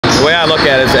The way I look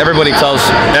at it is everybody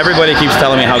keeps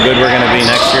telling me how good we're going to be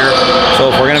next year. So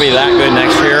if we're going to be that good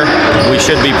next year, we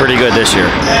should be pretty good this year.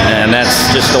 And that's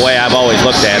just the way I've always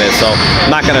looked at it. So I'm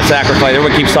not going to sacrifice.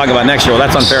 Everybody keeps talking about next year. Well,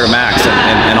 that's unfair to Max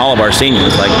and all of our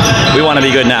seniors. Like, we want to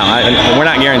be good now. And we're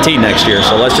not guaranteed next year.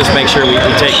 So let's just make sure we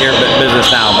take care of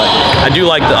business now. But I do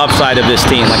like the upside of this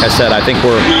team. Like I said, I think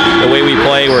the way we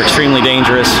play, we're extremely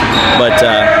dangerous. But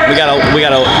we got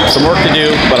some work to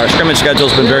do. But our scrimmage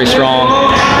schedule's been very strong,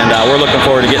 and we're looking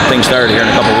forward to getting things started here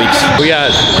in a couple weeks. We got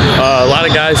a lot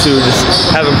of guys who just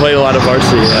haven't played a lot of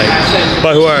varsity,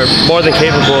 but who are more than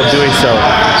capable of doing so.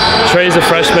 Trey's a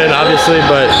freshman, obviously,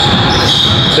 but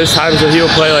there's times when he'll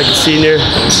play like a senior.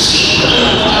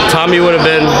 Tommy would have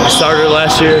been a starter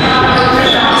last year.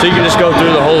 So you can just go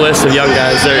through the whole list of young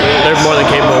guys. They're more than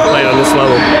capable of playing on this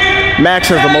level. Max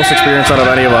has the most experience out of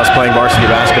any of us playing varsity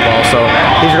basketball, so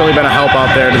he's really been a help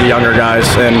out there to the younger guys.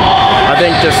 And I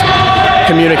think just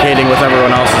communicating with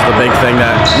everyone else is the big thing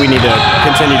that we need to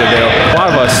continue to do. A lot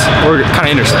of us, we're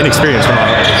kind of inexperienced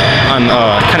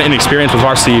with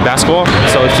varsity basketball,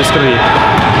 so it's just going to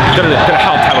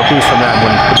help to have a boost from that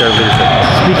with their leadership.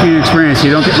 Speaking of experience, you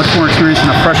don't get much more experience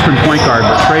than a freshman point guard,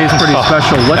 but Trey is pretty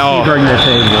special. What's he bring to the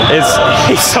table?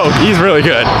 He's really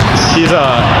good. He's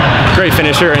a great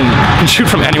finisher and can shoot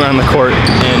from anywhere on the court,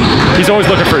 and he's always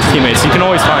looking for his teammates. You can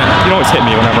always hit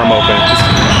me whenever I'm open.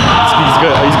 He's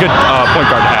good. He's a good point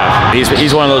guard to have.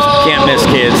 He's one of those can't miss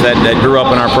kids that grew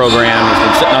up in our program. He's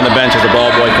been sitting on the bench as a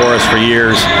ball boy for us for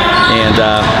years, and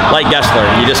like Drexler,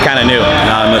 you just kind of knew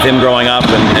with him growing up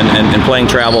and playing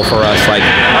travel for us. Like,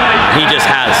 he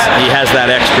has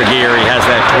that extra gear. He has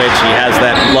that twitch. He has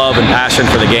that love and passion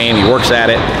for the game. He works at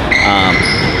it.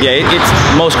 It's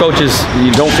most coaches,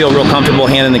 you don't feel real comfortable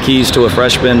handing the keys to a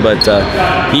freshman, but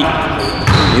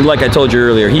like I told you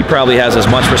earlier, he probably has as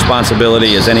much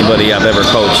responsibility as anybody I've ever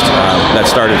coached that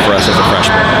started for us as a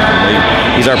freshman.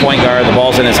 He's our point guard. The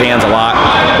ball's in his hands a lot,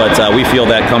 but we feel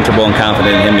that comfortable and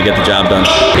confident in him to get the job done.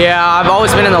 Yeah, I've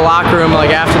always been in the locker room, like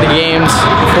after the games,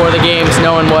 before the games,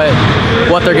 knowing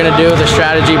what they're going to do, the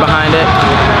strategy behind it,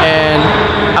 and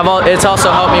it's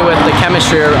also helped me with the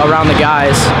chemistry around the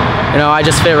guys. You know, I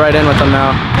just fit right in with them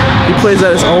now. He plays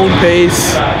at his own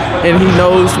pace, and he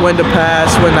knows when to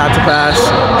pass, when not to pass,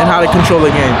 and how to control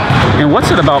the game. And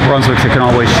what's it about Brunswick that can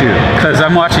always shoot? Because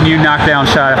I'm watching you knock down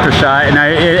shot after shot, and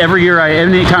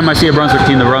anytime I see a Brunswick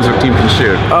team, the Brunswick team can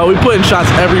shoot. We put in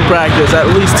shots every practice, at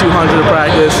least 200 a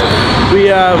practice. We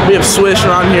have Swish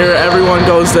around here. Everyone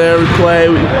goes there. We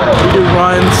play. We do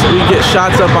runs. We get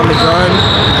shots up on the gun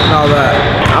and all that.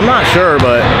 I'm not sure,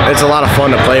 but it's a lot of fun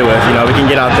to play with. You know, we can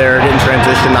get out there, get in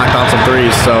transition, knock down some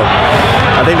threes. So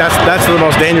I think that's the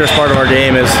most dangerous part of our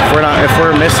game is if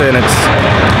we're missing,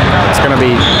 it's going to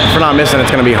be. If we're not missing, it's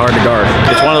going to be hard to guard.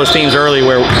 It's one of those teams early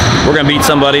where we're going to beat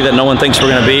somebody that no one thinks we're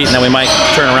going to beat, and then we might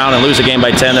turn around and lose a game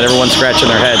by 10 that everyone's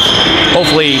scratching their heads.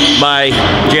 Hopefully by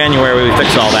January we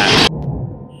fix all that.